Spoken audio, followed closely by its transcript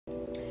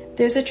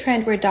There's a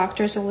trend where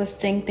doctors are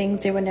listing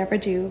things they would never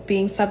do,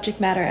 being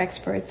subject matter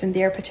experts in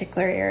their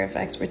particular area of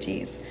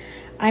expertise.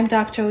 I'm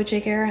Dr.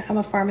 Ojageer, I'm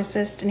a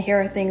pharmacist, and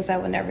here are things I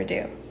would never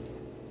do.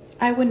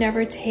 I would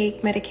never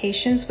take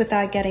medications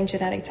without getting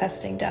genetic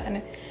testing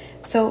done.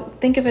 So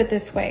think of it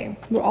this way,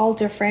 we're all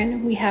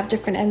different, we have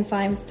different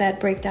enzymes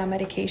that break down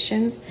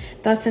medications,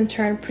 thus in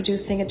turn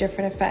producing a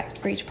different effect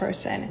for each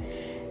person.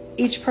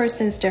 Each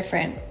person is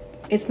different.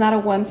 It's not a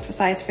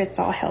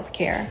one-size-fits-all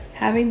healthcare.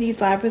 Having these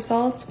lab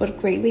results would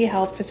greatly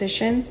help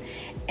physicians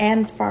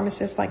and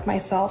pharmacists like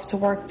myself to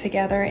work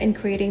together in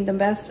creating the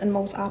best and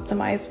most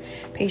optimized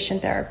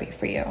patient therapy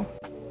for you.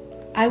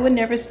 I would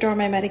never store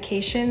my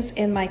medications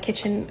in my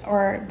kitchen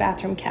or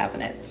bathroom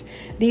cabinets.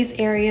 These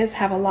areas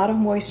have a lot of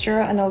moisture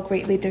and they'll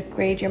greatly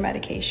degrade your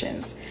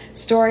medications.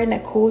 Store it in a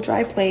cool,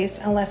 dry place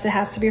unless it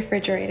has to be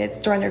refrigerated.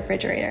 Store in the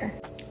refrigerator.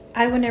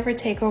 I would never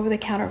take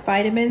over-the-counter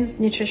vitamins,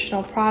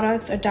 nutritional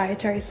products, or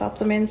dietary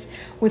supplements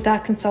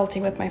without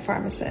consulting with my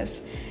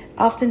pharmacist.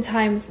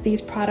 Oftentimes,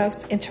 these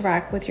products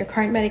interact with your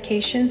current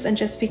medications, and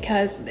just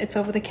because it's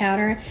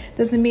over-the-counter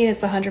doesn't mean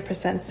it's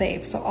 100%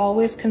 safe. So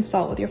always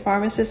consult with your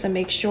pharmacist and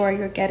make sure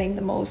you're getting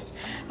the most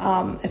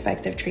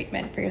effective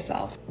treatment for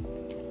yourself.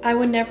 I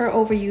would never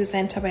overuse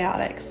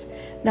antibiotics.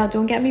 Now,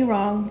 don't get me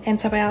wrong,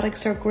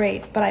 antibiotics are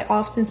great, but I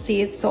often see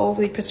it so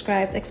overly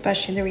prescribed,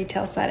 especially in the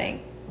retail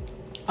setting.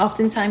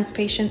 Oftentimes,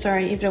 patients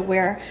aren't even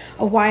aware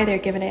of why they're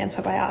given an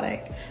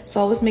antibiotic.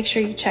 So always make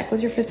sure you check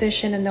with your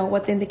physician and know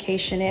what the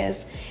indication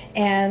is,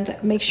 and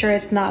make sure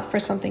it's not for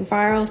something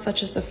viral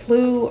such as the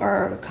flu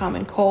or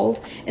common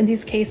cold. In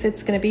these cases,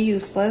 it's going to be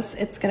useless.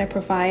 It's going to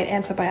provide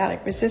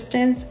antibiotic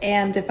resistance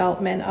and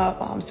development of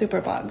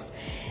superbugs.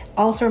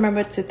 Also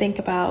remember to think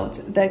about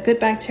the good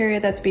bacteria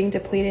that's being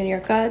depleted in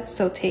your gut,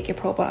 so take a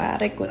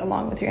probiotic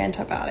along with your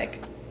antibiotic.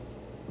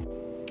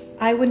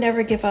 I would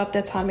never give up the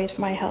autonomy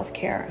for my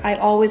healthcare. I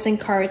always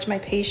encourage my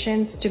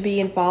patients to be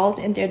involved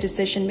in their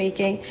decision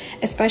making,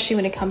 especially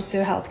when it comes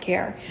to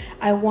healthcare.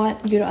 I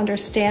want you to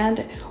understand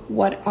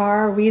what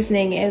our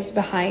reasoning is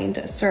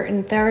behind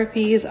certain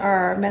therapies,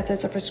 our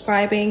methods of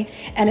prescribing,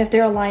 and if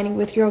they're aligning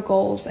with your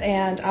goals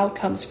and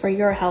outcomes for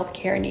your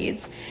healthcare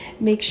needs.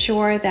 Make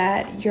sure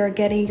that you're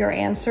getting your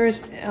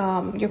answers,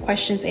 your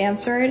questions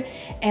answered,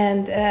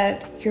 and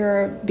that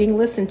you're being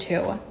listened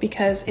to,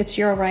 because it's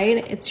your right,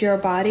 it's your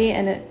body,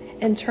 and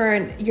in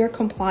turn, your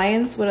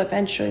compliance would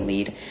eventually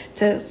lead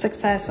to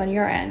success on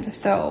your end.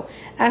 So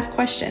ask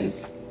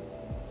questions.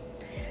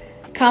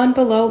 Comment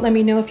below, let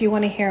me know if you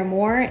want to hear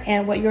more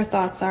and what your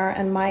thoughts are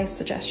on my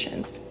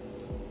suggestions.